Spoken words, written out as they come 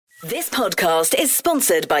This podcast is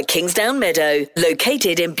sponsored by Kingsdown Meadow,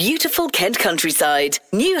 located in beautiful Kent countryside.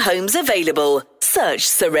 New homes available. Search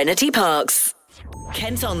Serenity Parks.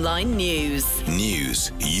 Kent Online News.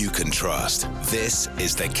 News you can trust. This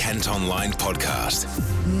is the Kent Online Podcast.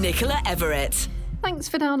 Nicola Everett. Thanks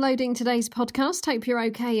for downloading today's podcast. Hope you're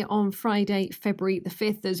okay on Friday, February the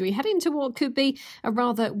 5th, as we head into what could be a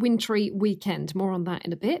rather wintry weekend. More on that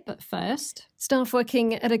in a bit, but first, staff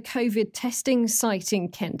working at a COVID testing site in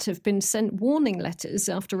Kent have been sent warning letters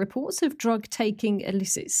after reports of drug taking,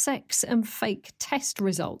 illicit sex and fake test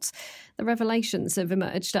results. The revelations have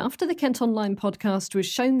emerged after the KentOnline Podcast was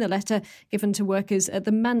shown the letter given to workers at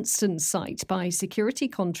the Manston site by security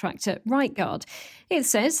contractor Rightguard. It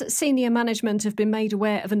says senior management have been made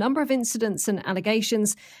aware of a number of incidents and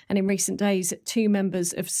allegations, and in recent days, 2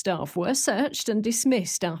 members of staff were searched and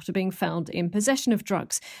dismissed after being found in possession of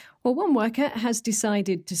drugs. Well, one worker has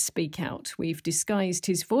decided to speak out. We've disguised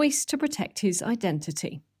his voice to protect his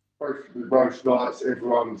identity. Both nights, a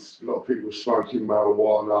lot of people smoking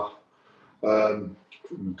marijuana, and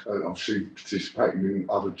obviously participating in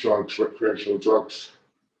other drugs, recreational drugs.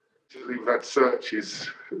 We've had searches,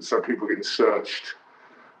 so people getting searched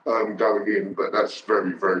going in, but that's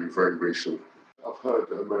very, very, very recent. I've heard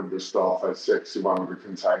that a member of staff had sex in one of the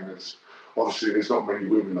containers. Obviously, there's not many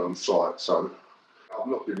women on site, so I'm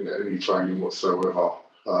not giving it any training whatsoever.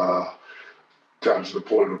 Down to the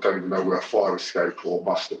point I don't even know where a fire escape or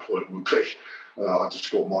muster point would be. I just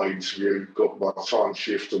got my interview, got my time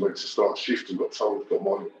shift and went to start shift and got told, got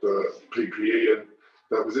my PPE and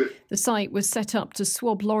that was it. The site was set up to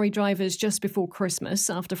swab lorry drivers just before Christmas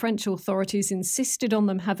after French authorities insisted on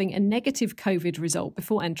them having a negative COVID result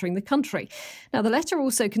before entering the country. Now, the letter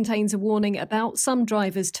also contains a warning about some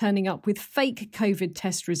drivers turning up with fake COVID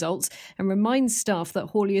test results and reminds staff that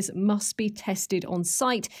hauliers must be tested on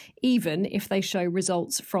site, even if they show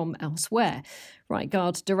results from elsewhere.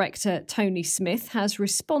 Rightguard Director Tony Smith has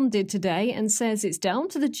responded today and says it's down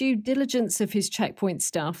to the due diligence of his checkpoint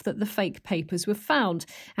staff that the fake papers were found.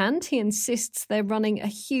 And he insists they're running a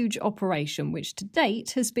huge operation, which to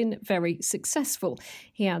date has been very successful.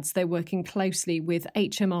 He adds they're working closely with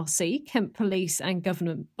HMRC, Kent Police and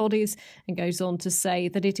government bodies, and goes on to say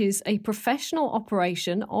that it is a professional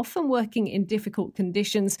operation, often working in difficult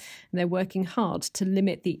conditions, and they're working hard to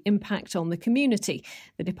limit the impact on the community.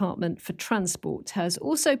 The Department for Transport has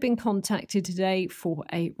also been contacted today for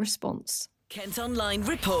a response. Kent Online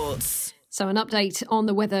reports. So an update on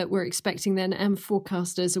the weather we're expecting then, and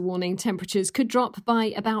forecasters are warning temperatures could drop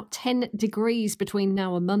by about 10 degrees between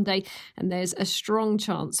now and Monday, and there's a strong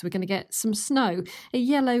chance we're going to get some snow. A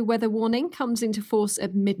yellow weather warning comes into force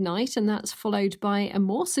at midnight, and that's followed by a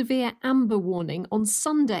more severe amber warning on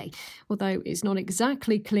Sunday. Although it's not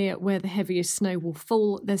exactly clear where the heaviest snow will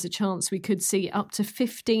fall, there's a chance we could see up to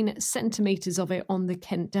 15 centimetres of it on the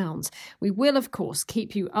Kent Downs. We will, of course,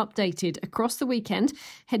 keep you updated across the weekend.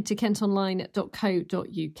 Head to KentOnline.co.uk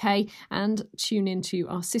and tune into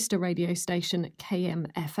our sister radio station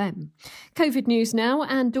KMFM. COVID news now,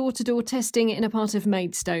 and door-to-door testing in a part of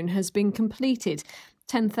Maidstone has been completed.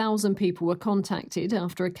 10,000 people were contacted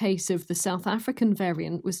after a case of the South African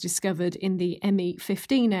variant was discovered in the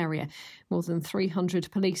ME15 area. More than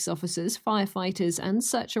 300 police officers, firefighters and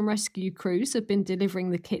search and rescue crews have been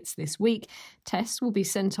delivering the kits this week. Tests will be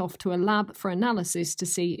sent off to a lab for analysis to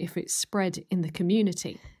see if it's spread in the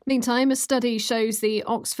community. Meantime, a study shows the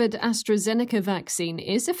Oxford AstraZeneca vaccine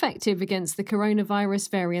is effective against the coronavirus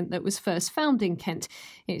variant that was first found in Kent.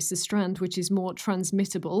 It's the strand which is more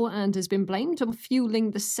transmittable and has been blamed on fueling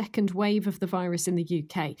the second wave of the virus in the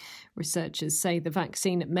UK. Researchers say the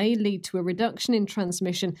vaccine may lead to a reduction in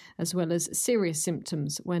transmission as well as serious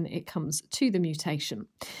symptoms when it comes to the mutation.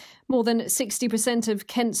 More than 60% of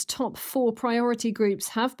Kent's top 4 priority groups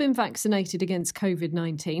have been vaccinated against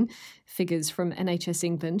COVID-19. Figures from NHS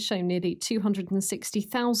England show nearly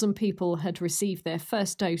 260,000 people had received their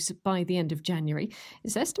first dose by the end of January.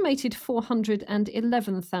 It's estimated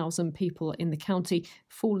 411,000 people in the county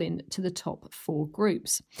fall into the top 4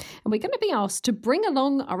 groups. And we're going to be asked to bring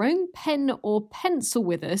along our own pen or pencil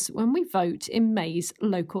with us when we vote in May's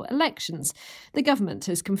local elections. The government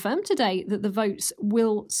has confirmed today that the votes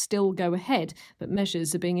will still go ahead, but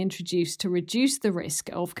measures are being introduced to reduce the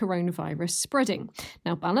risk of coronavirus spreading.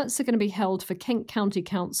 Now, ballots are going to be held for Kent County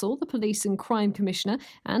Council, the Police and Crime Commissioner,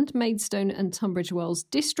 and Maidstone and Tunbridge Wells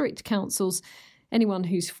District Councils. Anyone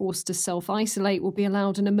who's forced to self-isolate will be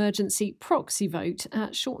allowed an emergency proxy vote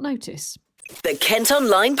at short notice. The Kent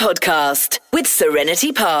Online Podcast with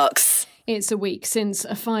Serenity Parks. It's a week since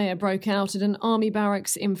a fire broke out at an army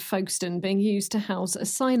barracks in Folkestone being used to house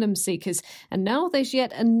asylum seekers, and now there's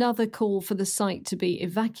yet another call for the site to be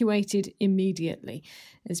evacuated immediately.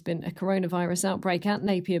 There's been a coronavirus outbreak at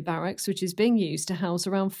Napier Barracks, which is being used to house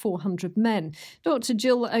around 400 men. Dr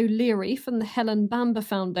Jill O'Leary from the Helen Bamber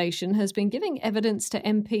Foundation has been giving evidence to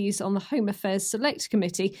MPs on the Home Affairs Select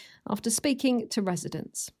Committee after speaking to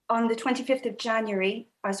residents. On the 25th of January,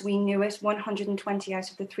 as we knew it, 120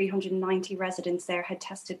 out of the 390 residents there had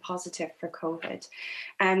tested positive for COVID,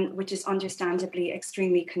 which is understandably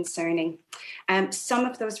extremely concerning. Some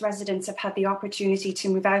of those residents have had the opportunity to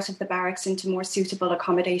move out of the barracks into more suitable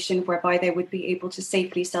accommodation whereby they would be able to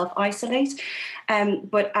safely self-isolate.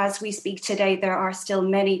 But as we speak today, there are still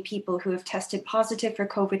many people who have tested positive for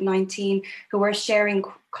COVID-19 who are sharing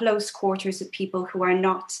close quarters with people who are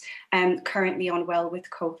not currently unwell with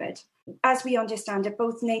COVID. As we understand it,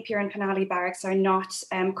 both Napier and Penally Barracks are not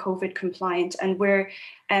COVID compliant, and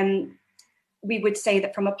we would say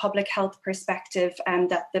that from a public health perspective,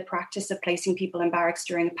 that the practice of placing people in barracks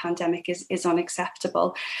during a pandemic is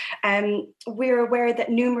unacceptable. We're aware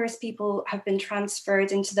that numerous people have been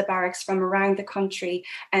transferred into the barracks from around the country,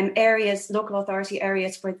 local authority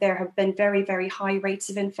areas where there have been very, very high rates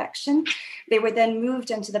of infection. They were then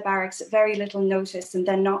moved into the barracks at very little notice and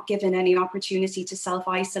then not given any opportunity to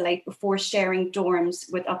self-isolate before sharing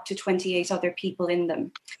dorms with up to 28 other people in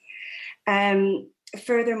them.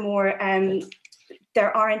 Furthermore,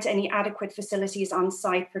 there aren't any adequate facilities on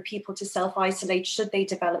site for people to self-isolate should they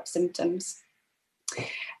develop symptoms.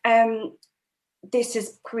 This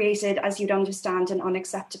has created, as you'd understand, an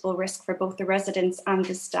unacceptable risk for both the residents and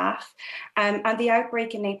the staff. And the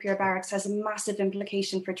outbreak in Napier Barracks has a massive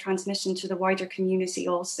implication for transmission to the wider community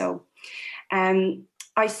also.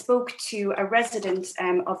 I spoke to a resident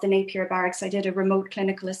of the Napier Barracks. I did a remote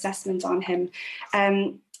clinical assessment on him.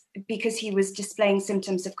 Because he was displaying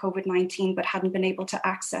symptoms of COVID-19 but hadn't been able to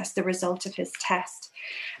access the result of his test.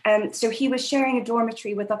 So he was sharing a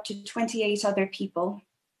dormitory with up to 28 other people,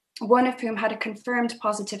 one of whom had a confirmed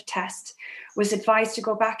positive test, was advised to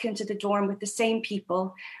go back into the dorm with the same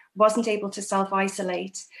people, wasn't able to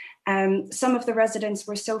self-isolate. Some of the residents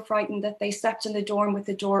were so frightened that they slept in the dorm with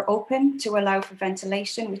the door open to allow for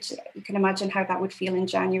ventilation, which you can imagine how that would feel in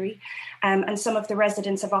January. And some of the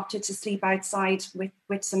residents have opted to sleep outside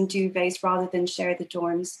with some duvets rather than share the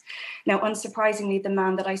dorms. Now, unsurprisingly, the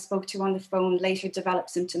man that I spoke to on the phone later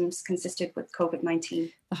developed symptoms consistent with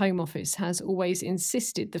COVID-19. The Home Office has always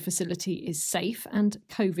insisted the facility is safe and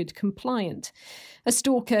COVID compliant. A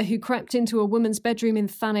stalker who crept into a woman's bedroom in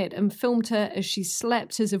Thanet and filmed her as she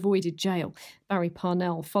slept has avoided jail. Barry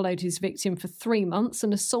Parnell followed his victim for 3 months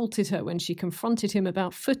and assaulted her when she confronted him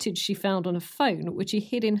about footage she found on a phone, which he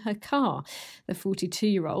hid in her car. The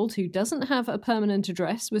 42-year-old, who doesn't have a permanent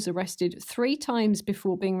address, was arrested 3 times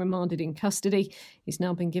before being remanded in custody. He's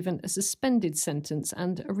now been given a suspended sentence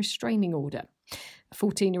and a restraining order. A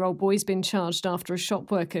 14-year-old boy's been charged after a shop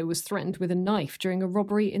worker was threatened with a knife during a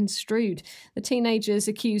robbery in Strood. The teenager is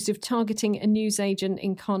accused of targeting a newsagent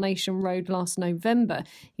in Carnation Road last November.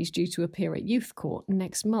 He's due to appear at youth court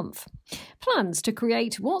next month. Plans to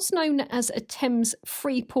create what's known as a Thames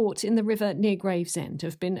free port in the river near Gravesend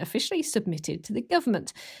have been officially submitted to the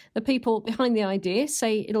government. The people behind the idea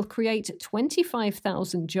say it'll create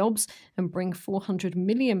 25,000 jobs and bring £400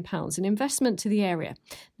 million in investment to the area.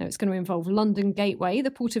 Now, it's going to involve London Gateway,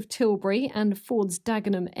 the Port of Tilbury and Ford's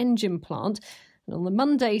Dagenham engine plant. And on the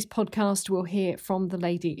Monday's podcast, we'll hear from the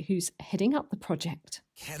lady who's heading up the project.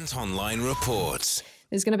 KentOnline reports.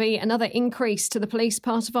 There's going to be another increase to the police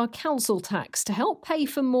part of our council tax to help pay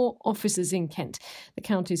for more officers in Kent. The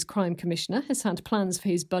county's crime commissioner has had plans for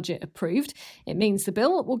his budget approved. It means the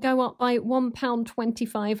bill will go up by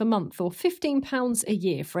 £1.25 a month or £15 a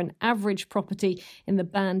year for an average property in the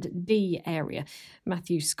Band D area.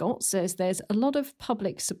 Matthew Scott says there's a lot of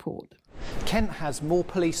public support. Kent has more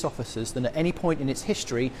police officers than at any point in its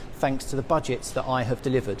history thanks to the budgets that I have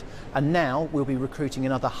delivered. And now we'll be recruiting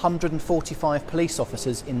another 145 police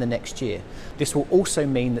officers in the next year. This will also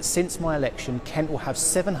mean that since my election, Kent will have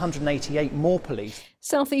 788 more police.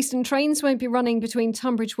 South Eastern trains won't be running between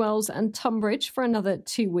Tunbridge Wells and Tunbridge for another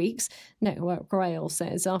 2 weeks. Network Rail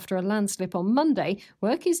says after a landslip on Monday,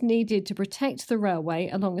 work is needed to protect the railway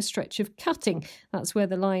along a stretch of cutting. That's where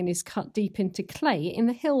the line is cut deep into clay in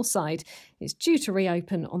the hillside. It's due to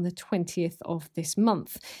reopen on the 20th of this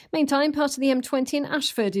month. Meantime, part of the M20 in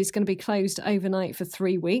Ashford is going to be closed overnight for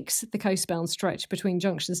 3 weeks. The coastbound stretch between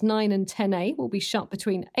junctions 9 and 10A will be shut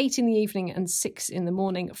between 8 in the evening and 6 in the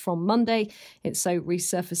morning from Monday. It's so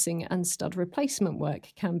resurfacing and stud replacement work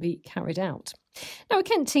can be carried out. Now, a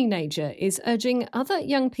Kent teenager is urging other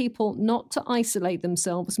young people not to isolate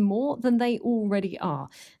themselves more than they already are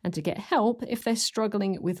and to get help if they're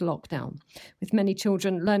struggling with lockdown. With many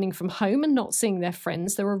children learning from home and not seeing their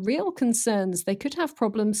friends, there are real concerns they could have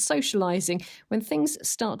problems socialising when things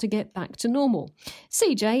start to get back to normal.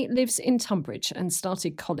 CJ lives in Tunbridge and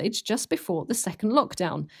started college just before the second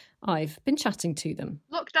lockdown. I've been chatting to them.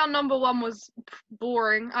 Lockdown number 1 was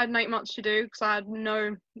boring. I had not much to do because I had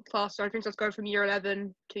no class, so I think I was going from year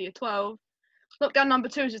 11 to year 12. Lockdown number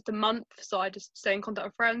 2 is just a month, so I just stay in contact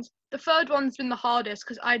with friends. The third one's been the hardest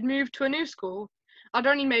because I'd moved to a new school. I'd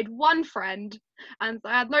only made one friend, and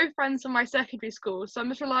I had no friends from my secondary school, so I'm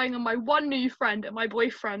just relying on my one new friend and my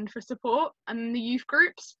boyfriend for support and the youth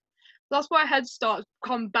groups. That's why Head Start's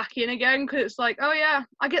come back in again, because it's like, oh yeah,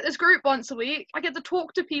 I get this group once a week. I get to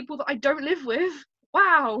talk to people that I don't live with.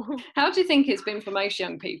 Wow. How do you think it's been for most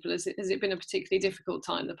young people? Has it been a particularly difficult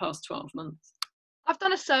time the past 12 months? I've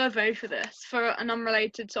done a survey for this, for an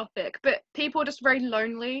unrelated topic, but people are just very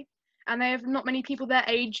lonely and they have not many people their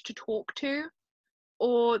age to talk to,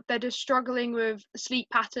 or they're just struggling with sleep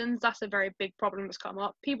patterns. That's a very big problem that's come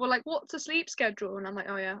up. People are like, what's a sleep schedule? And I'm like,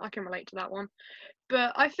 oh yeah, I can relate to that one.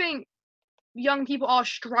 But I think young people are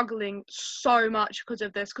struggling so much because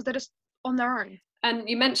of this, because they're just on their own. And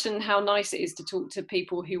you mentioned how nice it is to talk to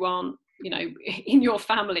people who aren't, in your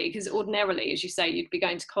family, because ordinarily, as you say, you'd be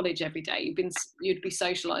going to college every day. You'd be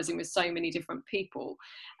socialising with so many different people.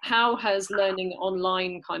 How has learning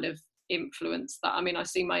online kind of influenced that? I mean, I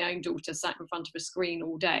see my own daughter sat in front of a screen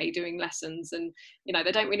all day doing lessons, and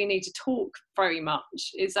they don't really need to talk very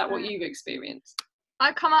much. Is that what you've experienced?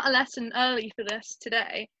 I come out a lesson early for this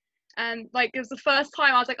today. And it was the first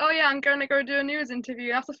time I was like, oh yeah, I'm going to go do a news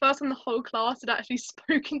interview. That's the first time the whole class had actually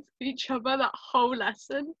spoken to each other that whole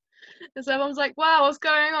lesson. And so everyone's like, wow, what's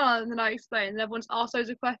going on? And then I explained, and everyone's asked loads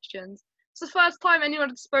of questions. It's the first time anyone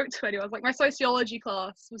had spoke to anyone. My sociology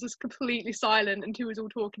class was just completely silent and who was all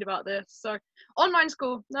talking about this. So online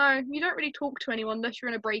school, no, you don't really talk to anyone unless you're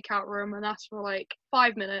in a breakout room, and that's for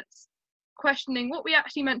 5 minutes. Questioning what we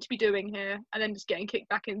actually meant to be doing here, and then just getting kicked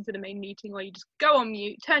back into the main meeting where you just go on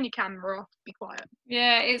mute, turn your camera off, be quiet.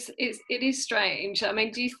 Yeah, it is strange. I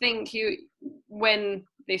mean, do you think when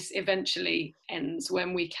this eventually ends,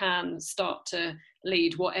 when we can start to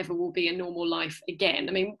lead whatever will be a normal life again,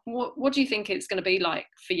 I mean, what do you think it's going to be like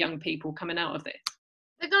for young people coming out of this?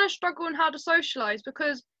 They're going to struggle on how to socialise,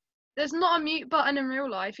 because there's not a mute button in real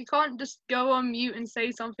life. You can't just go on mute and say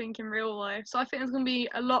something in real life. So I think there's going to be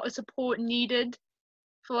a lot of support needed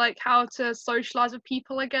for how to socialise with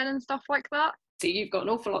people again and stuff like that. So you've got an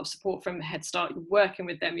awful lot of support from Head Start. You're working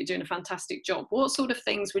with them. You're doing a fantastic job. What sort of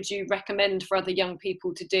things would you recommend for other young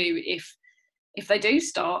people to do if they do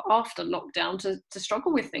start after lockdown to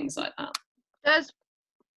struggle with things like that? There's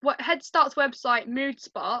Head Start's website, Mood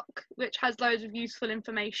Spark, which has loads of useful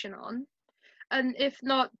information on. And if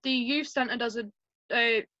not, the youth centre does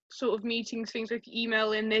a sort of meetings, things like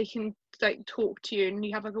email in, they can talk to you and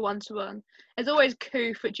you have a one-to-one. There's always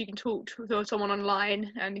Coof, which you can talk to someone online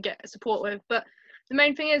and get support with. But the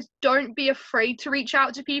main thing is, don't be afraid to reach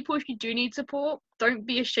out to people if you do need support. Don't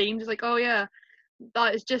be ashamed. It's oh yeah,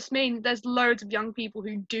 that is just me. There's loads of young people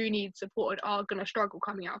who do need support and are going to struggle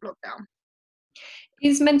coming out of lockdown.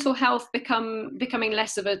 Is mental health becoming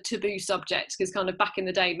less of a taboo subject? Because kind of back in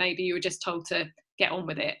the day, maybe you were just told to get on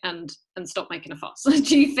with it and stop making a fuss.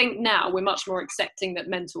 Do you think now we're much more accepting that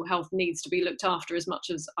mental health needs to be looked after as much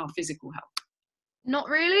as our physical health? Not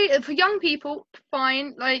really. For young people,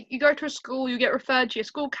 fine. You go to a school, you get referred to your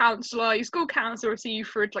school counsellor. Your school counsellor will see you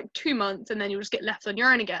for 2 months, and then you'll just get left on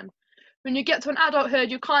your own again. When you get to an adulthood,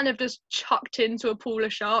 you're kind of just chucked into a pool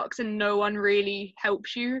of sharks and no one really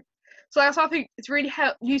helps you. So I think it's really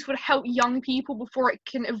useful to help young people before it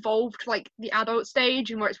can evolve to the adult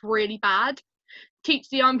stage and where it's really bad. Teach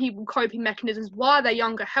the young people coping mechanisms while they're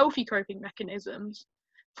younger, healthy coping mechanisms,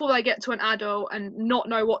 before they get to an adult and not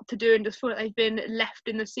know what to do and just feel like they've been left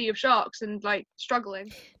in the sea of sharks and struggling.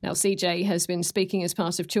 Now, CJ has been speaking as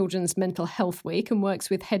part of Children's Mental Health Week and works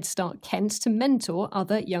with Head Start Kent to mentor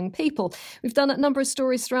other young people. We've done a number of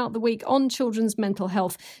stories throughout the week on children's mental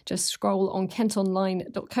health. Just scroll on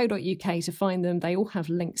KentOnline.co.uk to find them. They all have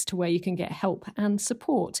links to where you can get help and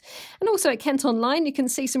support. And also at Kent Online, you can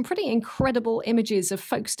see some pretty incredible images of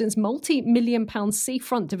Folkestone's multi-million-pound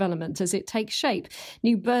seafront development as it takes shape.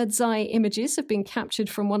 New bird's eye images have been captured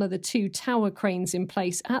from one of the 2 tower cranes in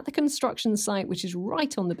place at the construction site, which is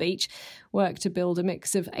right on the beach. Work to build a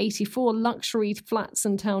mix of 84 luxury flats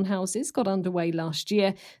and townhouses got underway last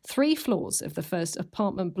year. 3 floors of the first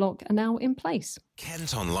apartment block are now in place.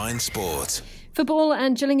 Kent Online Sport. Football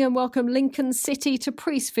and Gillingham welcome Lincoln City to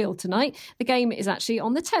Priestfield tonight. The game is actually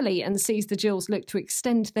on the telly and sees the Gills look to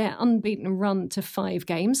extend their unbeaten run to 5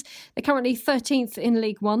 games. They're currently 13th in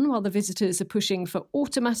League One, while the visitors are pushing for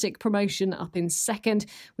automatic promotion up in 2nd.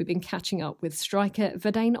 We've been catching up with striker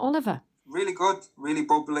Vadaine Oliver. Really good, really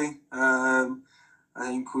bubbly. I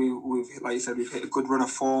think we've, like you said, we've hit a good run of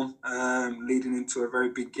form leading into a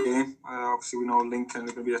very big game. Obviously, we know Lincoln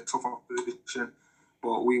are going to be a tough opposition.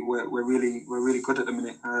 But we're really good at the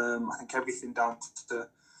minute. I think everything down to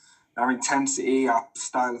our intensity, our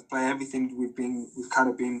style of play, everything we've kind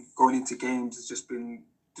of been going into games has just been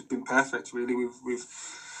perfect. Really, we've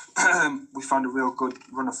found a real good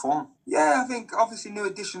run of form. Yeah, I think obviously new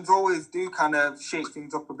additions always do kind of shake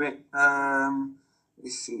things up a bit.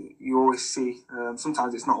 You always see.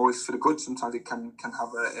 Sometimes it's not always for the good. Sometimes it can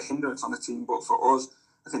have a hindrance on the team. But for us,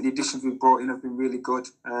 I think the additions we've brought in have been really good.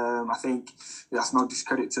 I think that's no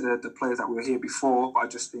discredit to the players that were here before, but I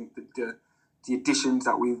just think that the additions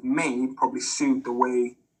that we've made probably suit the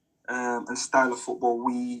way and style of football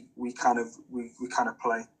we kind of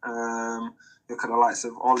play. Look at the likes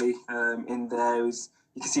of Ollie in there.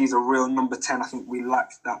 You can see he's a real number 10. I think we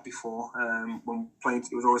lacked that before when playing.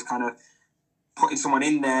 It was always kind of putting someone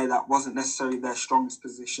in there that wasn't necessarily their strongest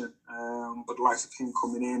position. But the likes of him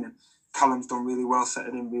coming in, and Callum's done really well,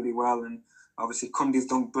 settled in really well, and obviously Cundy's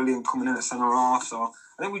done brilliant coming in at centre half. So I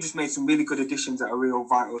think we just made some really good additions at a real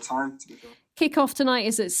vital time, to be fair. Kick-off tonight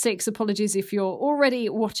is at 6. Apologies if you're already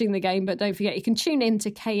watching the game, but don't forget you can tune in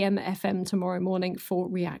to KMFM tomorrow morning for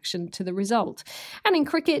reaction to the result. And in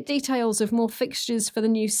cricket, details of more fixtures for the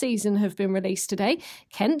new season have been released today.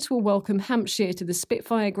 Kent will welcome Hampshire to the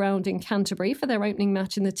Spitfire ground in Canterbury for their opening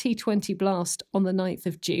match in the T20 Blast on the 9th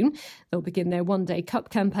of June. They'll begin their one-day cup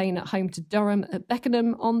campaign at home to Durham at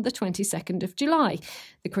Beckenham on the 22nd of July.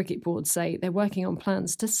 The Cricket Board say they're working on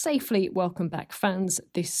plans to safely welcome back fans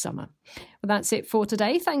this summer. Well, that's it for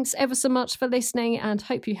today. Thanks ever so much for listening and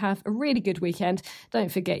hope you have a really good weekend.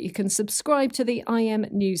 Don't forget you can subscribe to the IM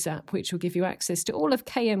News app, which will give you access to all of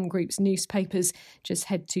KM Group's newspapers. Just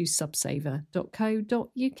head to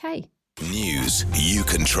subsaver.co.uk. News you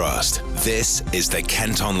can trust. This is the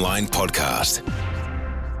KentOnline Podcast.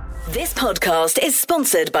 This podcast is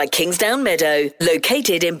sponsored by Kingsdown Meadow,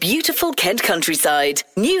 located in beautiful Kent countryside.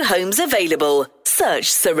 New homes available.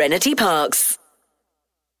 Search Serenity Parks.